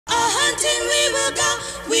hunting we will go.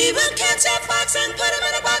 We will catch a fox and put him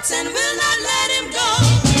in a box and will not let him go.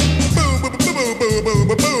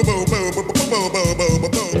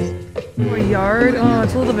 A yard? Oh,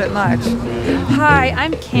 it's a little bit much. Hi,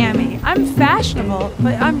 I'm Camille. I'm fashionable,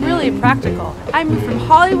 but I'm really practical. I moved from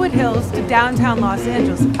Hollywood Hills to downtown Los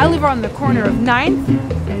Angeles. I live on the corner of 9th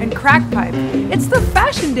and Crack Pipe. It's the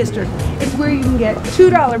fashion district. It's where you can get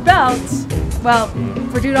 $2 belts. Well,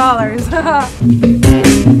 for $2.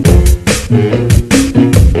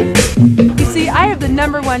 You see, I have the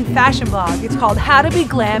 #1 fashion blog. It's called How to Be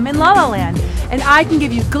Glam in La La Land. And I can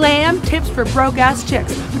give you glam tips for broke-ass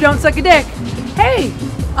chicks who don't suck a dick. Hey,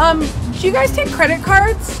 do you guys take credit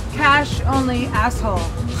cards? Cash only, asshole.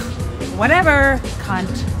 Whatever, cunt.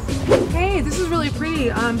 Hey, this is really pretty.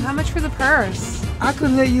 How much for the purse? I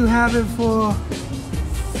could let you have it for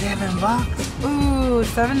 $7. Ooh,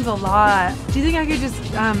 7's a lot. Do you think I could just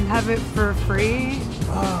have it for free?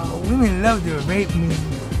 Oh, women love to rape me.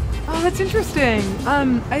 Oh, that's interesting.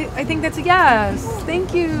 I think that's a yes.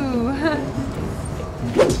 Thank you.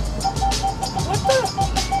 What the?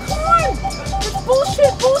 Come on! It's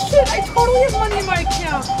bullshit, bullshit! I totally have money in my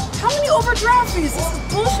account. How many overdraft fees? This is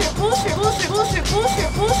bullshit, bullshit, bullshit, bullshit,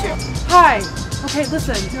 bullshit, bullshit. Hi. Okay,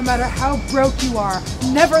 listen, no matter how broke you are,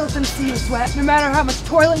 never let them see you sweat. No matter how much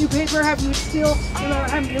toilet paper have you steal, no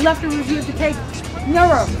matter how many leftovers you have to take,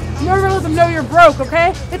 never let them know you're broke,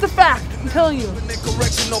 okay? It's a fact, I'm telling you.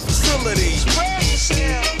 Correctional facilities.